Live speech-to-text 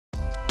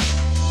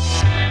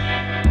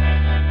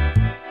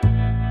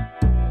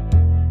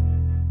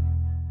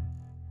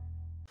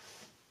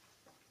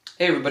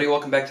Hey everybody,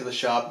 welcome back to the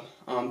shop.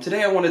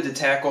 Today I wanted to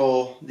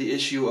tackle the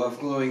issue of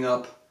gluing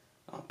up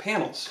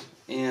panels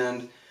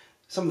and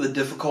some of the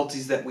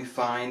difficulties that we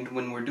find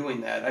when we're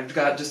doing that. I've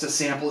got just a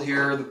sample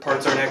here. The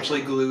parts aren't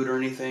actually glued or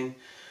anything,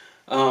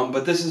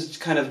 but this is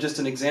kind of just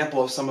an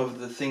example of some of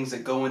the things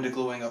that go into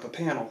gluing up a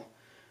panel.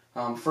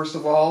 First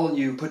of all,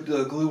 you put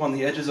the glue on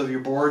the edges of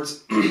your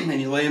boards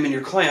and you lay them in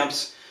your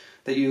clamps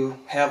that you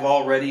have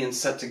all ready and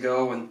set to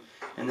go, and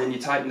then you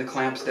tighten the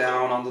clamps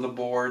down onto the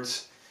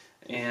boards.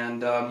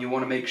 And you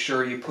want to make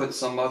sure you put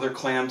some other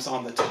clamps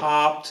on the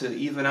top to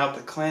even out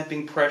the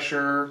clamping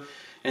pressure,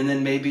 and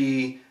then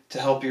maybe to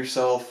help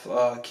yourself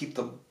keep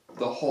the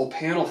whole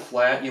panel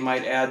flat, you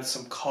might add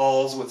some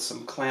cawls with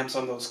some clamps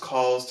on those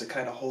cawls to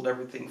kind of hold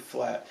everything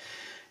flat.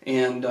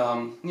 And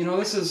you know,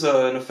 this is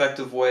an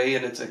effective way,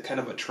 and it's a kind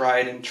of a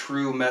tried and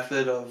true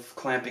method of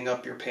clamping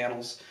up your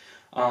panels.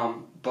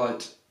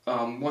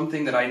 One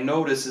thing that I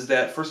notice is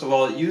that, first of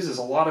all, it uses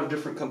a lot of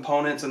different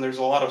components, and there's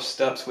a lot of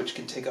steps which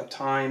can take up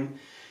time.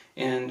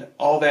 And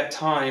all that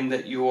time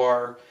that you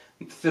are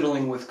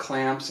fiddling with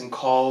clamps and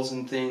cawls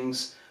and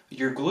things,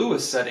 your glue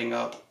is setting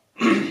up.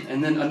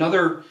 And then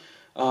another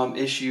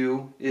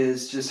issue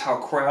is just how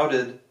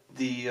crowded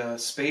the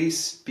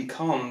space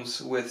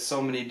becomes with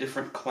so many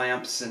different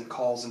clamps and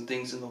cawls and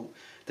things,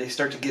 they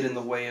start to get in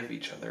the way of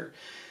each other.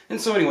 And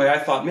so anyway, I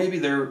thought maybe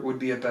there would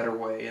be a better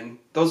way. And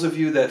those of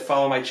you that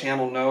follow my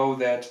channel know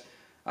that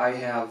I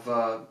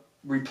have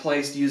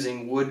replaced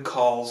using wood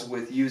cawls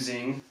with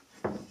using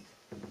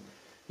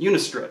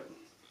Unistrut.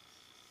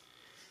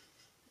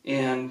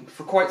 And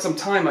for quite some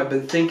time I've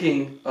been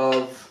thinking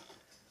of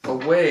a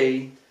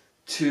way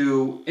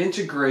to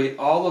integrate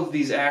all of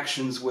these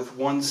actions with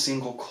one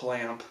single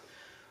clamp.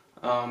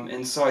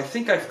 And so I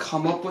think I've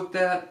come up with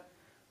that.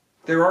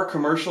 There are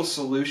commercial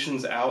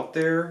solutions out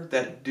there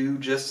that do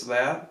just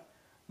that,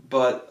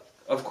 but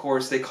of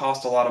course they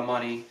cost a lot of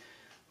money.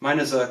 Mine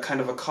is a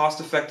kind of a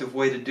cost-effective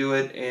way to do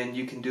it, and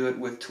you can do it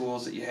with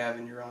tools that you have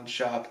in your own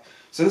shop.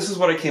 So this is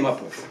what I came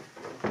up with.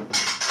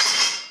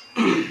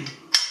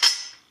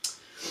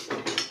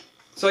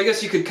 So I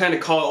guess you could kind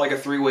of call it like a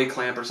three-way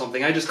clamp or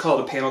something. I just call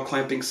it a panel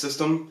clamping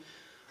system.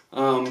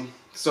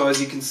 So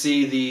as you can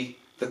see,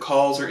 the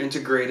cawls are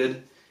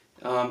integrated,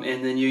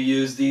 and then you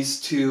use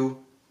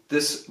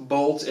this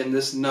bolt and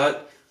this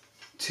nut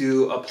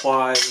to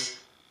apply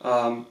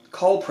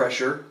cawl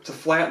pressure to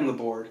flatten the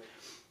board.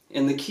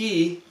 And the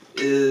key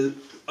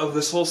of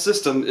this whole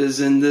system is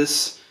in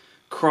this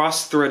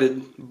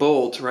cross-threaded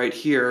bolt right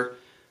here,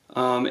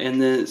 and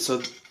then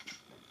so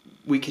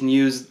we can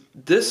use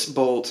this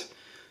bolt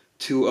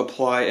to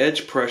apply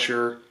edge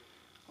pressure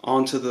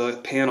onto the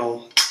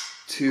panel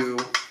to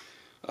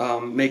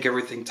make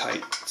everything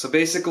tight. So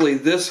basically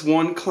this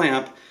one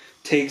clamp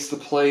takes the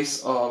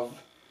place of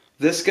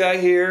this guy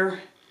here,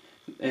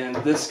 and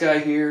this guy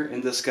here,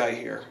 and this guy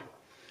here.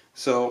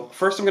 So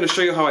first I'm going to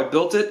show you how I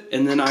built it,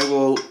 and then I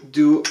will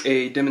do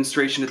a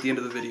demonstration at the end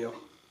of the video.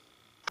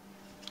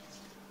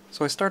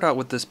 So I start out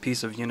with this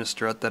piece of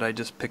Unistrut that I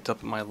just picked up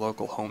at my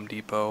local Home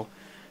Depot.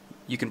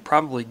 You can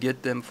probably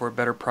get them for a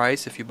better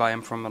price if you buy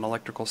them from an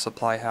electrical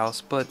supply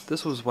house, but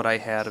this was what I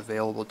had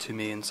available to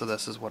me, and so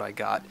this is what I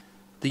got.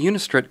 The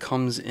Unistrut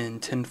comes in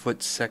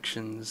 10-foot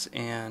sections,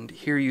 and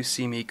here you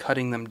see me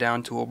cutting them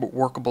down to a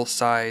workable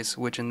size,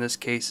 which in this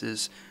case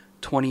is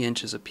 20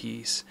 inches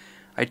apiece.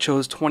 I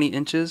chose 20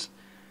 inches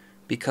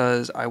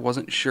because I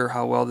wasn't sure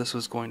how well this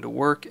was going to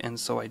work, and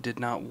so I did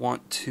not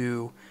want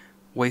to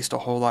waste a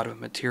whole lot of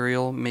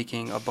material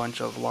making a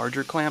bunch of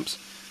larger clamps.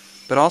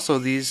 But also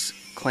these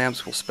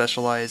clamps will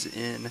specialize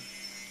in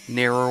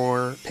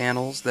narrower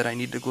panels that I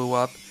need to glue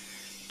up,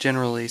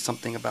 generally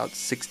something about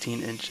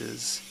 16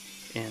 inches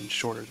and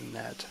shorter than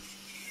that.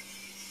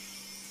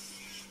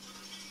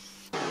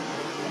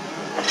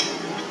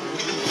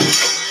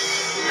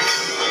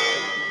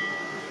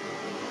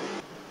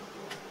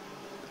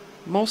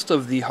 Most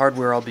of the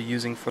hardware I'll be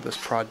using for this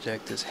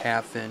project is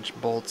 1/2-inch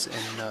bolts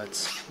and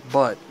nuts,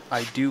 but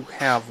I do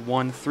have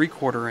one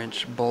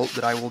 3/4-inch bolt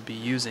that I will be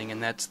using,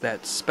 and that's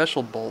that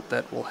special bolt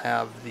that will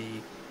have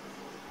the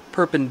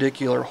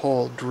perpendicular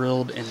hole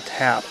drilled and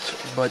tapped,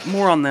 but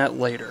more on that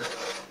later.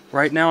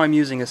 Right now I'm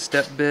using a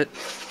step bit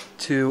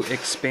to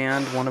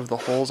expand one of the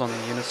holes on the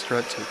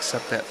Unistrut to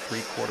accept that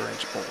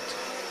 3/4-inch bolt.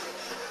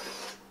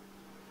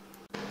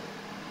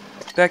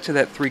 Back to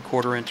that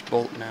 3/4-inch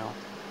bolt now.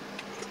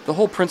 The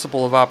whole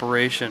principle of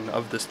operation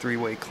of this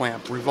three-way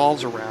clamp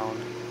revolves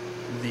around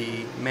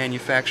the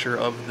manufacture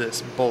of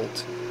this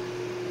bolt.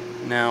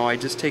 Now I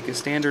just take a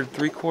standard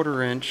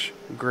 3/4-inch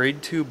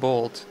grade 2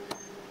 bolt,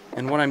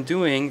 and what I'm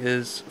doing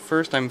is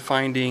first I'm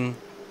finding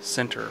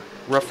center,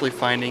 roughly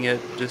finding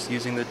it just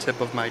using the tip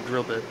of my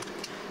drill bit,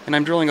 and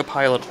I'm drilling a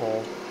pilot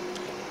hole.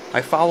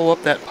 I follow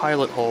up that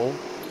pilot hole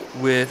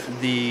with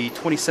the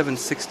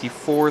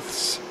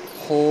 27/64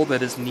 hole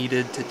that is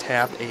needed to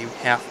tap a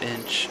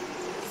 1/2-inch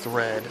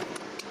thread.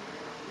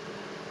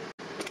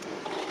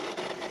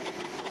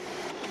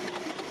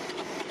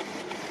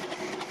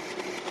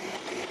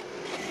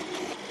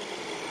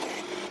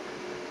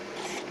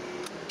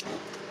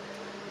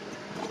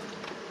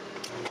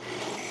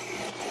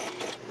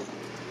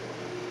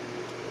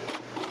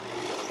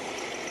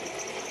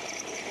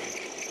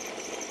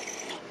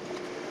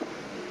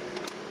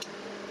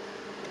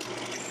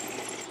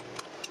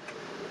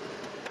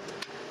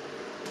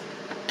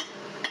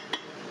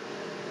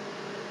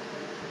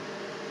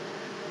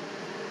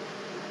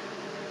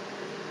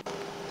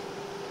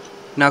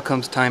 Now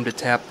comes time to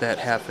tap that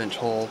 1/2 inch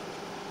hole.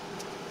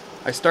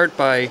 I start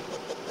by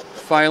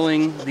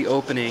filing the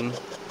opening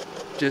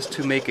just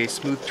to make a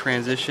smooth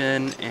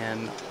transition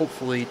and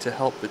hopefully to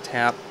help the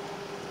tap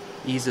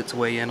ease its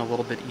way in a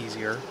little bit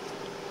easier.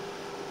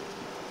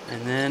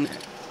 And then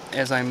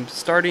as I'm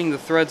starting the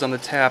threads on the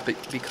tap,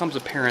 it becomes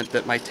apparent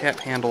that my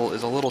tap handle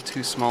is a little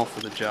too small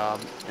for the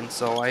job, and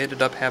so I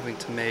ended up having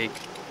to make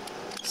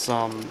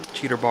some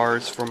cheater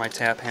bars for my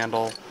tap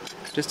handle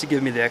just to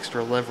give me the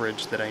extra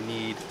leverage that I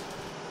need.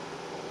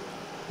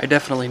 I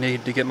definitely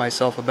need to get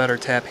myself a better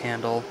tap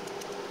handle.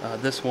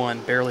 This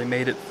one barely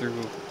made it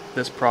through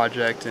this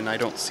project, and I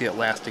don't see it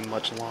lasting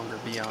much longer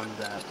beyond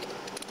that.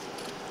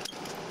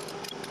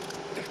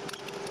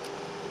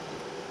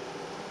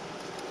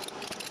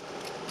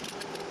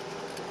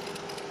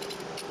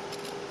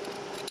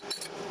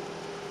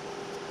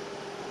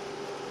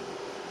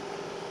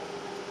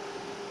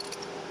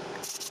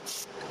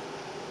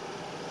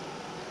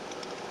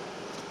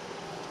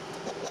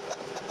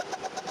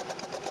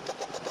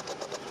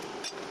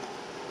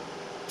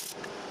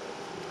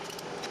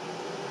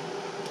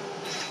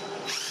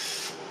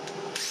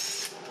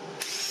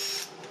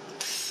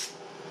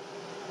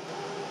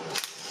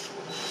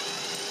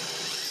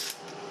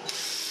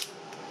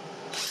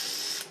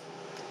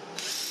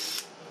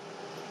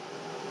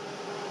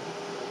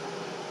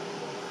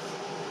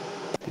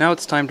 Now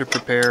it's time to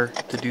prepare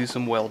to do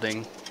some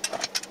welding.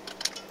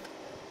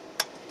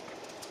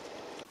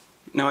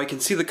 Now I can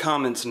see the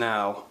comments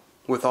now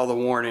with all the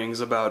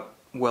warnings about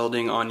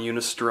welding on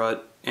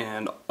unistrut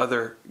and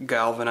other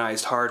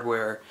galvanized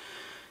hardware,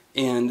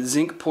 and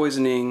zinc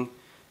poisoning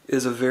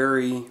is a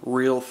very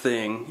real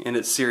thing and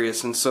it's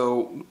serious, and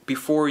so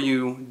before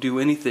you do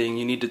anything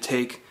you need to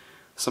take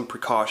some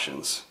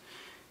precautions.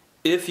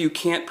 If you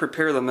can't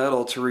prepare the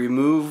metal to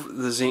remove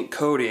the zinc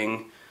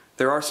coating,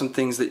 there are some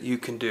things that you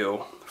can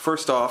do.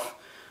 First off,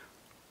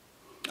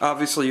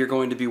 obviously you're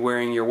going to be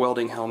wearing your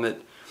welding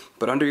helmet,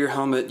 but under your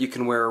helmet you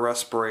can wear a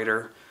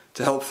respirator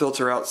to help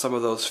filter out some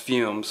of those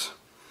fumes.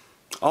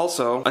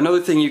 Also,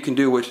 another thing you can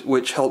do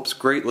which helps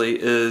greatly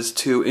is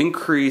to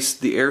increase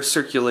the air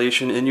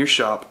circulation in your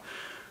shop,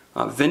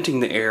 venting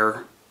the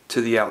air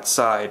to the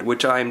outside,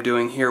 which I am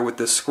doing here with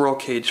this squirrel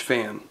cage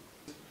fan.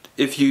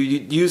 If you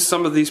use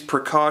some of these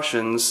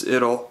precautions,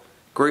 it'll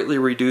greatly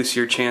reduce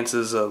your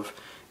chances of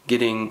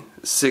getting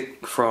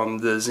sick from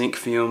the zinc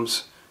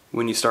fumes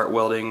when you start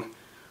welding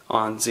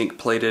on zinc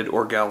plated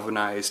or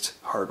galvanized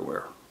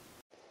hardware.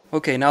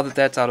 Okay, now that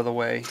that's out of the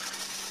way,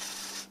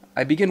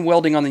 I begin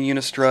welding on the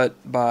unistrut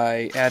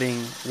by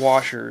adding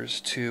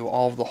washers to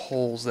all of the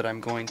holes that I'm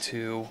going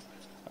to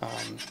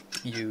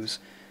use.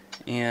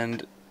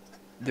 And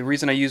the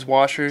reason I use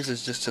washers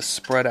is just to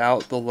spread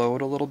out the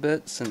load a little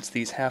bit. Since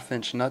these 1/2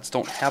 inch nuts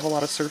don't have a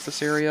lot of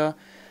surface area,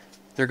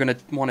 they're going to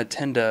want to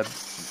tend to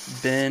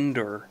bend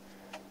or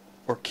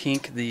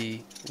kink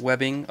the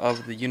webbing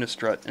of the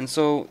unistrut, and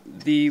so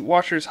the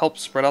washers help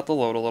spread out the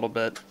load a little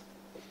bit.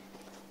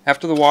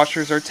 After the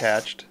washers are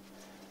attached,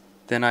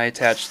 then I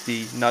attach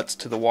the nuts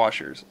to the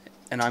washers,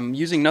 and I'm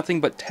using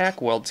nothing but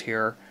tack welds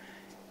here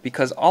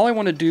because all I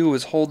want to do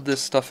is hold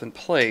this stuff in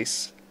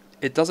place.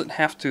 It doesn't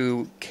have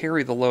to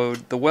carry the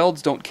load. The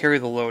welds don't carry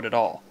the load at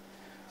all.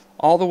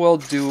 All the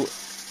welds do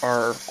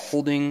are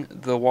holding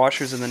the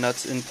washers and the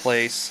nuts in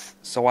place,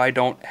 so I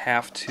don't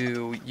have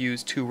to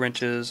use 2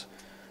 wrenches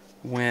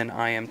when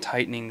I am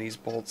tightening these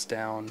bolts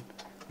down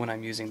when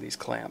I'm using these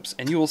clamps.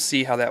 And you will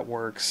see how that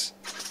works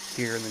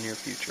here in the near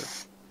future.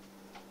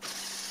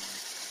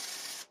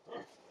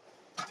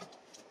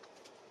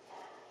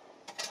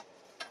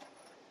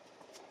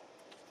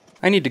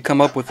 I need to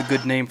come up with a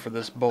good name for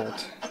this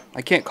bolt.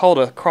 I can't call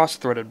it a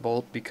cross-threaded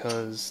bolt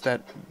because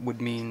that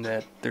would mean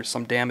that there's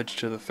some damage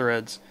to the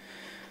threads.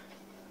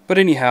 But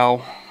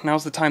anyhow,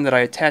 now's the time that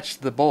I attach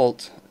the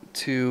bolt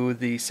to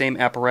the same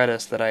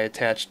apparatus that I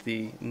attached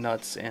the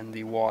nuts and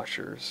the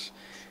washers.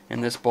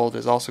 And this bolt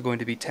is also going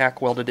to be tack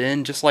welded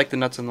in just like the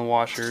nuts and the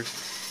washers,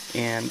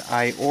 and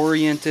I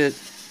orient it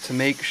to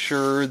make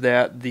sure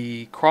that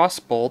the cross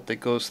bolt that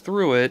goes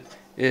through it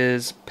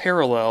is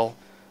parallel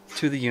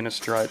to the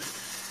unistrut,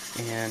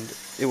 and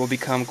it will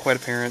become quite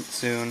apparent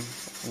soon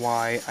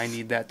why I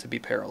need that to be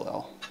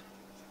parallel.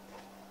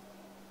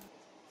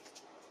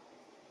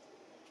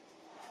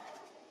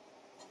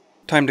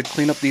 Time to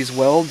clean up these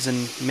welds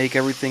and make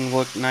everything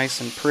look nice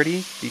and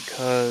pretty,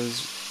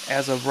 because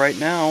as of right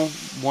now,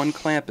 one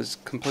clamp is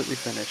completely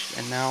finished,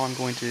 and now I'm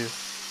going to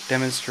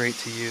demonstrate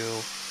to you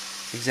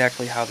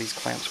exactly how these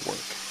clamps work.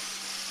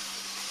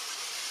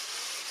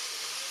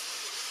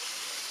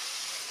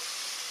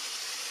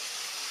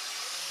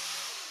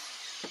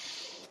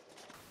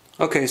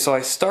 Okay, so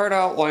I start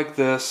out like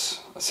this.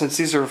 Since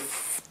this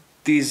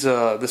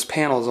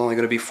panel is only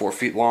going to be 4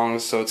 feet long,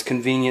 so it's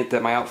convenient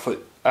that my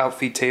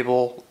outfeed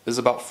table is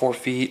about 4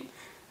 feet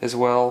as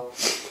well.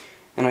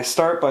 And I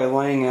start by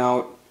laying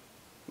out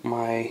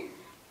my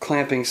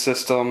clamping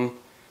system.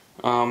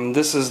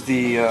 This is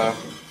the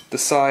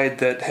side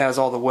that has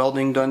all the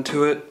welding done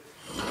to it,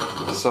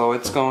 so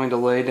it's going to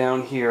lay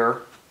down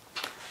here.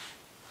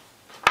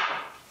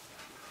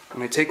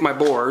 And I take my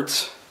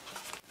boards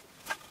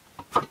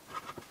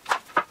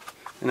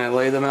and I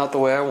lay them out the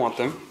way I want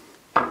them.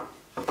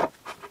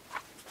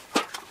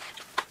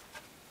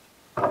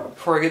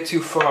 Before I get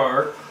too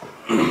far,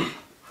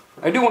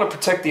 I do want to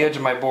protect the edge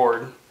of my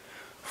board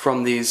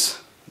from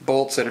these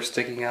bolts that are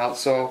sticking out,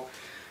 so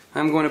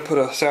I'm going to put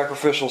a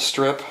sacrificial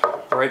strip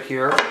right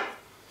here.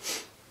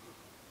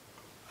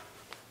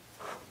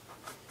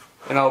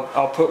 And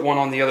I'll put one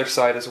on the other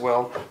side as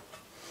well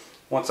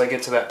once I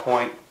get to that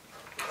point.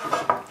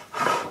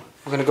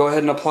 I'm going to go ahead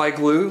and apply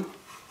glue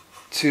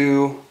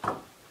to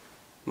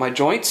my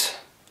joints.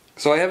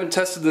 So I haven't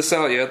tested this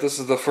out yet. This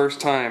is the first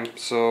time,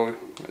 so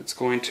it's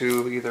going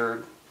to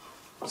either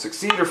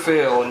succeed or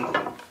fail,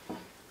 and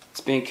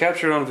it's being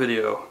captured on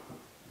video.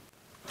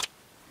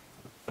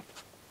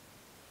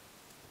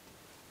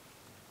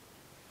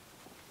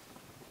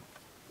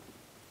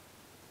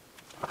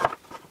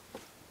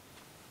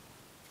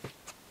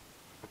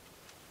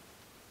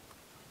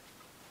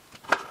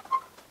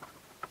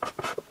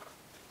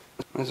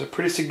 There's a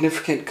pretty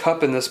significant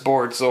cup in this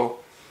board, so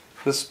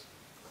this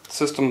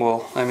system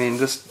will,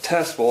 this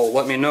test will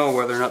let me know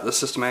whether or not the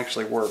system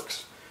actually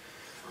works.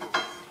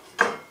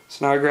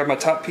 So now I grab my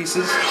top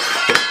pieces.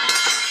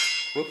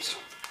 Whoops.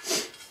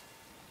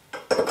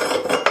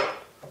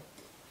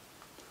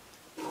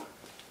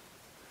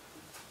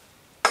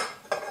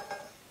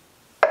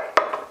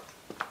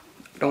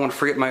 Don't want to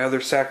forget my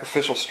other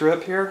sacrificial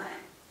strip here.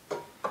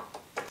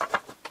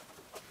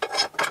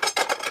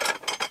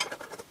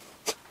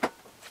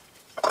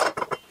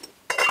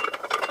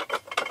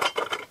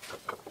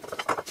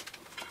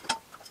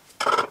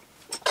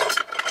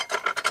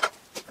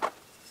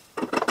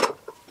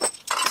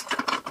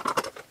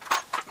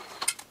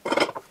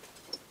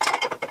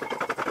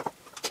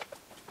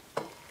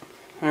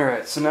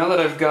 Alright, so now that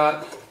I've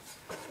got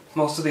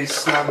most of these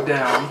snugged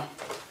down,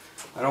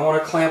 I don't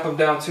want to clamp them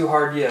down too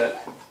hard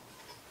yet.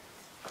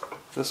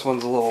 This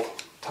one's a little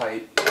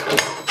tight.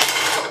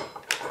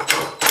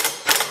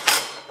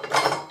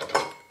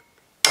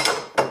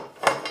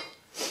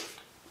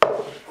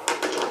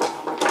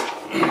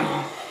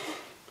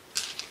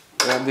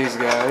 Grab these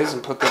guys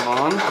and put them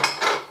on.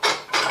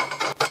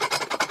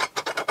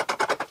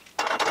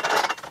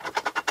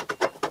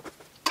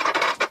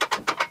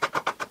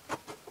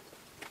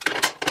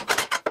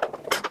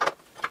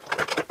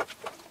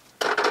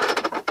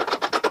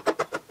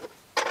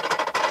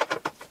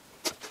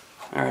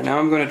 Alright, now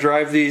I'm going to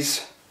drive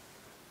these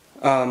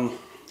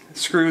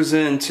screws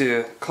in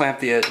to clamp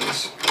the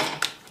edges.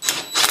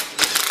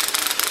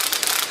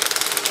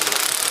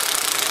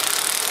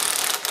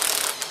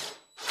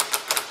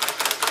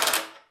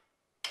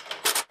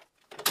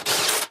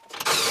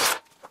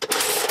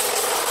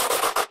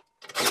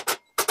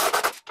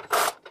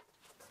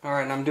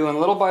 Alright, and I'm doing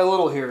little by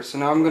little here, so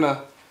now I'm going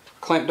to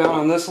clamp down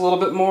on this a little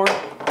bit more.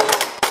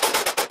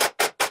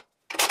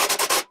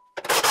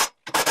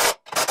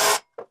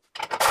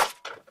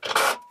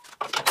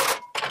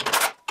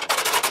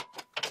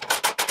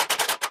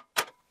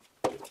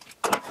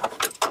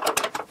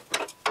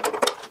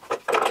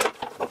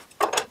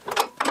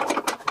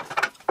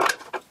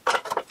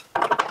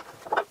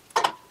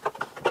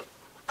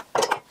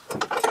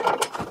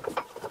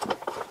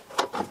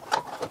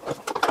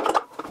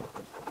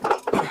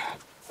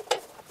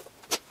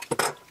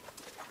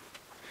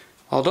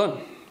 All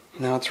done.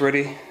 Now it's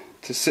ready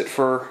to sit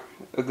for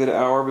a good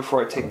hour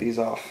before I take these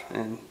off,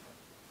 and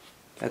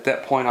at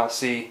that point I'll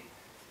see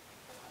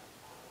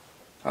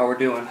how we're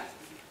doing.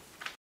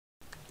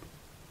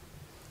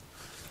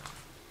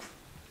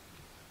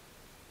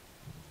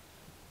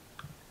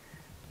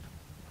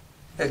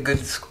 Had a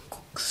good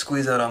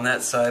squeeze out on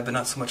that side, but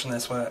not so much on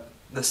this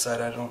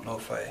side. I don't know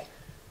if I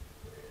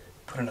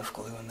put enough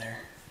glue in there.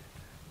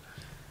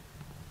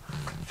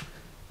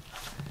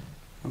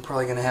 I'm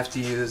probably going to have to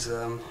use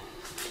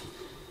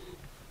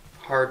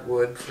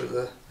hardwood for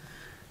the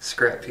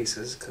scrap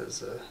pieces, because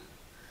the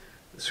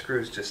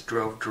screws just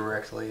drove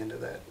directly into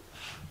that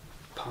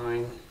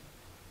pine.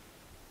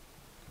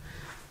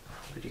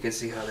 But you can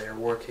see how they are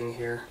working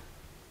here.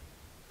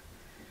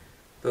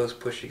 Those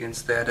push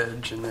against that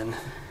edge, and then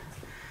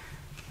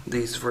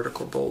these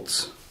vertical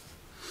bolts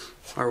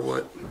are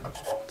what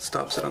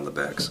stops it on the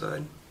back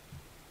side.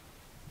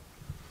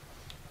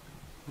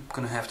 I'm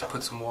going to have to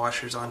put some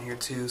washers on here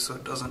too, so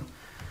it doesn't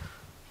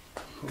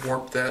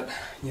warp that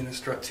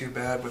unistrut too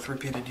bad with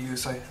repeated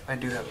use. I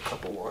do have a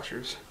couple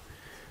washers.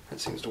 That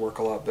seems to work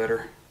a lot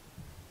better.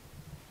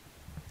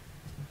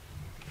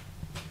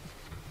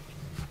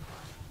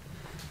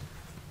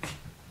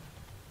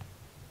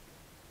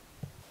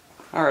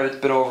 Alright, it's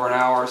been over an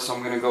hour, so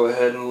I'm going to go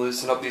ahead and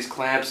loosen up these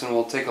clamps, and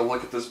we'll take a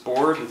look at this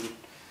board and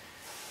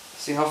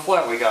see how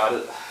flat we got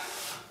it.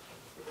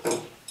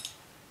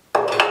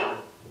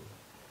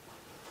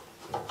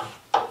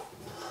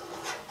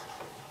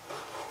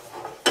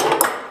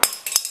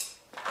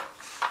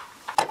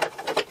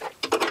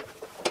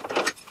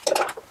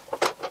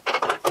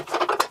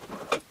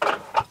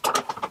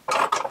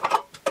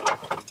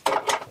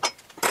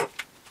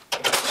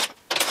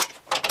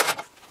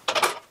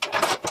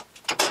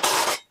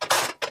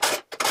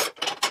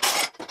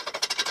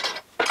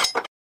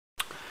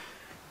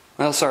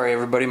 Well, sorry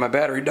everybody, my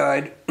battery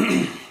died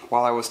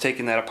while I was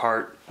taking that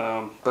apart.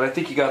 But I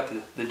think you got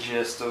the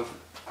gist of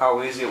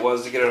how easy it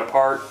was to get it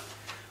apart.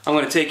 I'm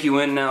going to take you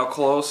in now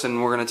close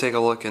and we're going to take a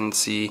look and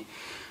see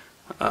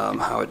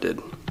how it did.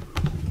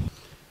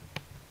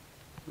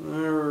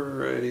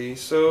 Alrighty,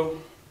 so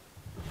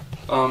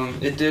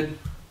it did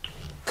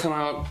come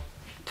out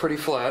pretty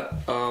flat.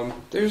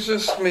 There's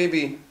just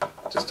maybe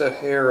just a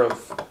hair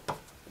of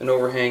an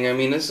overhang. I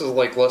mean, this is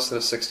like less than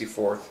a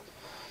 64th.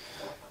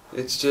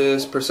 It's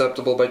just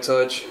perceptible by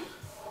touch.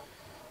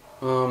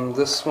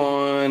 This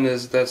one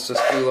that's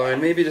just glue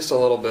line, maybe just a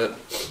little bit.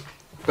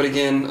 But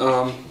again,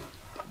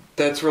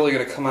 that's really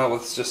going to come out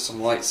with just some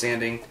light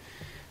sanding.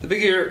 The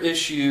bigger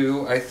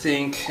issue, I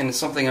think, and it's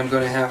something I'm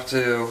going to have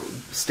to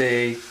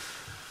stay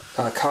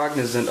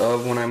cognizant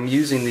of when I'm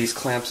using these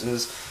clamps,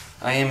 is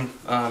I am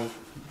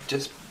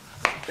just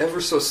ever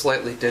so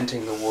slightly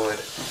denting the wood.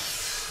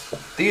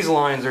 These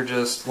lines are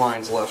just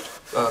lines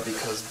left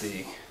because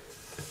the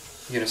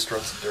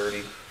unistrut's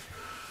dirty.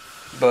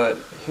 But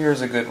here's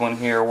a good one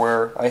here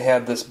where I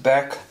had this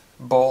back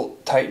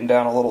bolt tightened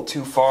down a little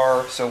too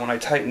far, so when I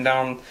tightened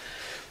down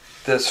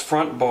this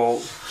front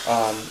bolt,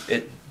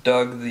 it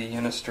dug the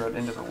unistrut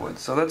into the wood.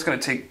 So that's going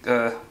to take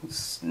a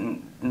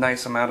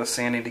nice amount of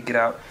sanding to get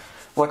out.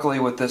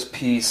 Luckily with this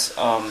piece,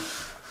 I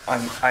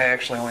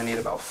actually only need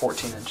about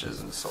 14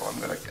 inches, and so I'm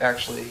going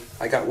to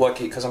I got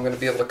lucky because I'm going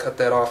to be able to cut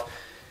that off.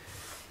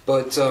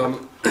 But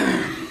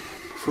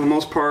for the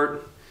most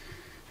part,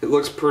 it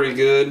looks pretty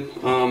good.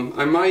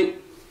 I might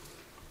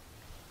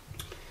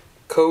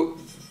coat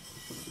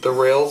the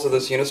rails of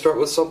this unistrut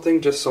with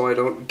something just so I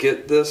don't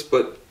get this,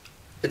 but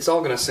it's all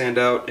going to sand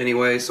out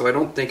anyway, so I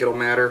don't think it'll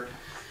matter.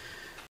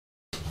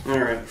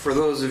 Alright, for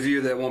those of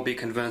you that won't be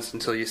convinced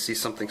until you see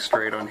something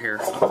straight on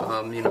here,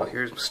 you know,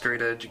 here's a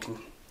straight edge. You can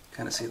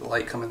kind of see the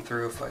light coming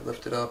through if I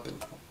lift it up,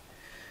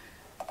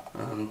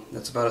 and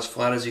that's about as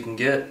flat as you can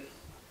get.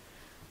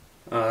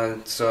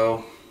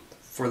 So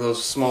for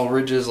those small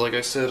ridges, like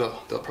I said,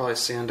 they'll probably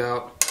sand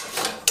out.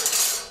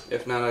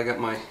 If not, I got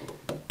my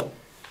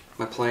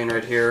plane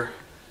right here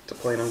to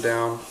plane them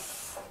down,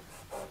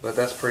 but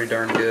that's pretty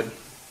darn good.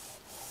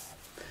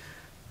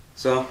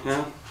 So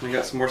yeah, I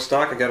got some more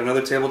stock. I got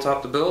another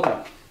tabletop to build.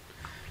 That's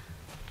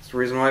the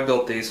reason why I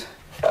built these.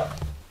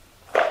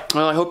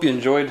 Well, I hope you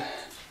enjoyed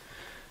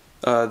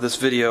this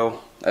video.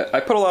 I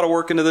put a lot of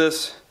work into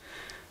this.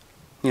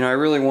 You know, I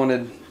really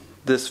wanted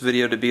this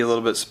video to be a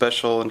little bit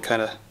special and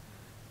kind of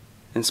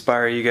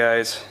inspire you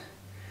guys.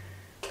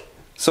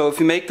 So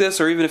if you make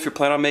this, or even if you're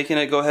planning on making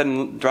it, go ahead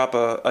and drop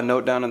a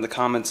note down in the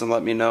comments and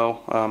let me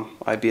know.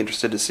 I'd be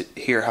interested to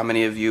hear how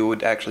many of you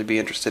would actually be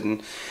interested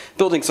in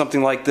building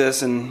something like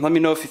this, and let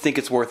me know if you think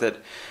it's worth it.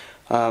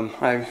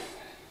 It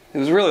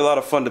was really a lot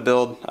of fun to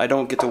build. I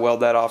don't get to weld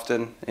that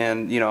often,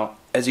 and you know,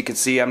 as you can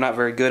see, I'm not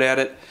very good at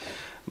it,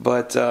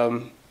 but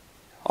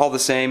all the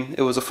same,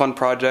 it was a fun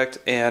project,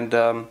 and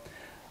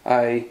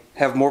I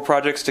have more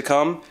projects to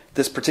come.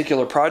 This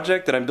particular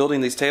project that I'm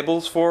building these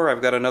tables for,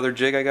 I've got another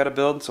jig I got to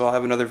build, so I'll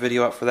have another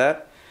video out for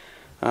that.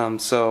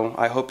 So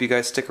I hope you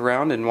guys stick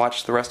around and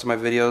watch the rest of my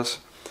videos.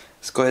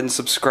 Just go ahead and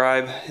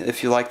subscribe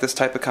if you like this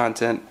type of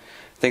content.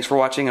 Thanks for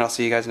watching, and I'll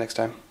see you guys next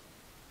time.